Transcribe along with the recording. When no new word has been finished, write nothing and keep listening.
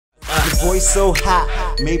boy's so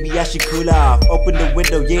hot, maybe I should cool off. Open the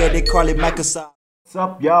window, yeah, they call it Microsoft. What's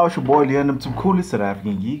up, y'all? It's your boy Leon, I'm too coolest at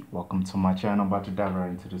African Geek. Welcome to my channel. I'm about to dive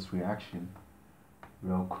right into this reaction.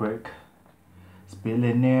 Real quick. It's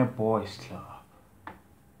Billionaire Boys Club.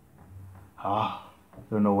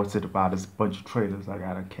 Don't know what's it about. There's a bunch of trailers I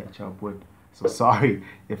gotta catch up with. So sorry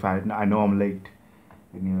if I know I'm late.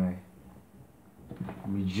 Anyway, let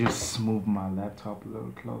me just move my laptop a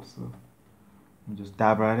little closer and just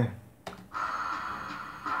dive right in.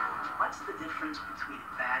 What's the difference between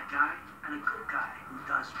a bad guy and a good guy who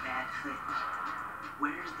does bad things?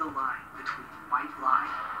 Where's the line between white lie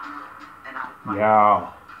and outright? Yo,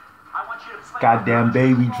 goddamn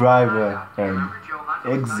Baby Driver and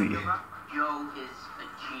Eggsy. Joe is a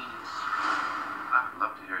genius. I'd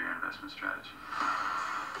love to hear your investment strategy.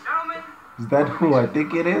 Gentlemen, Is that who I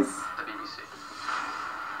think it is? The BBC.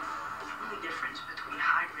 the only difference between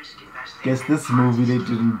high-risk investing Guess this movie they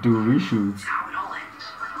didn't do reshoots. and how it all ends.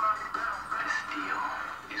 This deal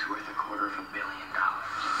is worth $250 million.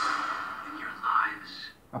 And your lives.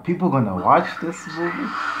 Are people gonna watch this movie?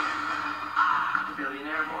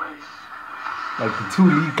 Billionaire boys. Like the two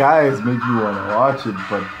lead guys make you wanna watch it,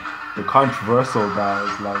 but the controversial guys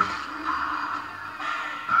like. Ever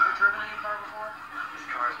driven any car before? This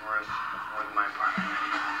car's worth more than my apartment.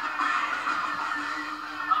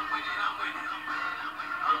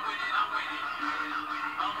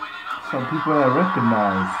 Some people I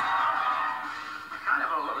recognize. Kind of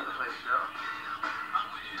all over the place, Joe.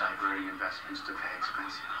 Diverting investments to pay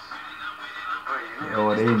expenses.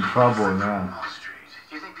 Oh, they in trouble now. Wall Street.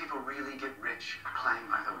 Do you think people really get rich playing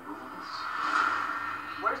by the rules?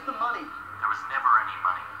 Where's the money? There was never any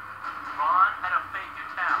money. Ron had a fake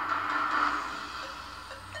account.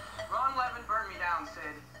 Ron Levin burned me down,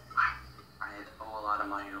 Sid. I owe a lot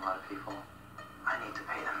of money to a lot of people. I need to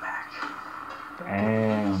pay them back.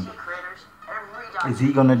 Damn. Creators, every Is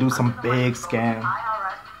he gonna do some big scam?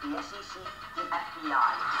 IRS, the SEC, the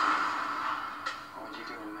FBI. What would you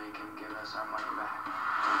do to make him give us our money back?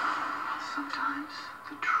 Sometimes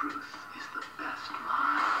the truth is the best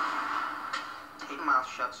lie. Take your mouth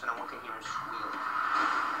shut so no one can hear him squeal.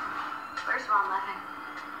 Where's Ron Levin?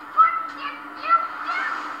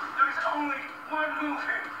 There's only one move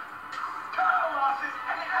here. Total losses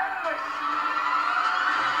and endless.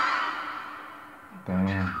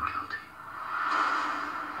 Damn. Guilty.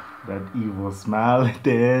 That evil smile at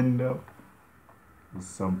the end though is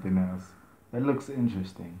something else. That looks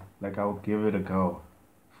interesting. Like I'll give it a go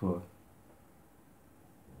for,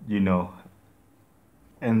 you know,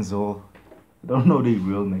 Enzo. I don't know their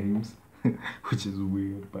real names, which is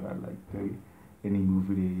weird, but I like any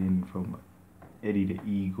movie they're in, from Eddie the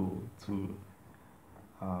Eagle to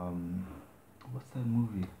what's that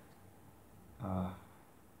movie?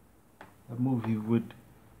 That movie with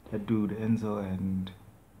that dude Enzo and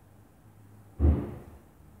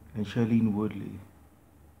Shailene Woodley.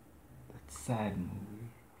 That sad movie.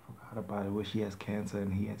 Forgot about it. Where she has cancer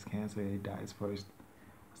and he has cancer and he dies first.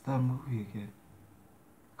 What's that movie again?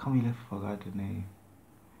 Camila forgot the name.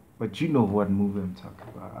 But you know what movie I'm talking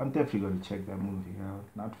about. I'm definitely gonna check that movie out.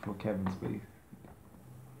 Not for Kevin Spacey.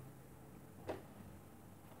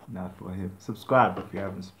 Not for him. Subscribe if you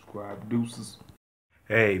haven't subscribed. Deuces.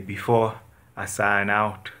 Hey, before I sign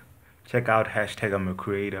out, check out hashtag I'm a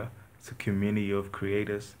creator. It's a community of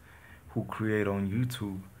creators who create on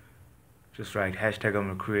YouTube. Just write hashtag I'm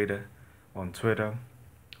a creator on Twitter,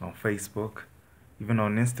 on Facebook, even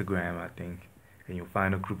on Instagram, I think. And you'll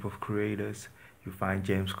find a group of creators. You'll find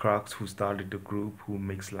James Crocs, who started the group, who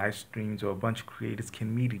makes live streams, or a bunch of creators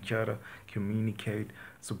can meet each other, communicate,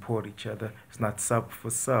 support each other. It's not sub for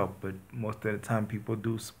sub, but most of the time people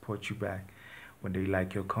do support you back when they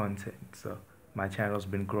like your content. So my channel's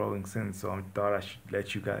been growing since, so I thought I should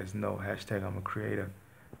let you guys know. Hashtag I'm a creator.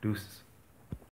 Deuces.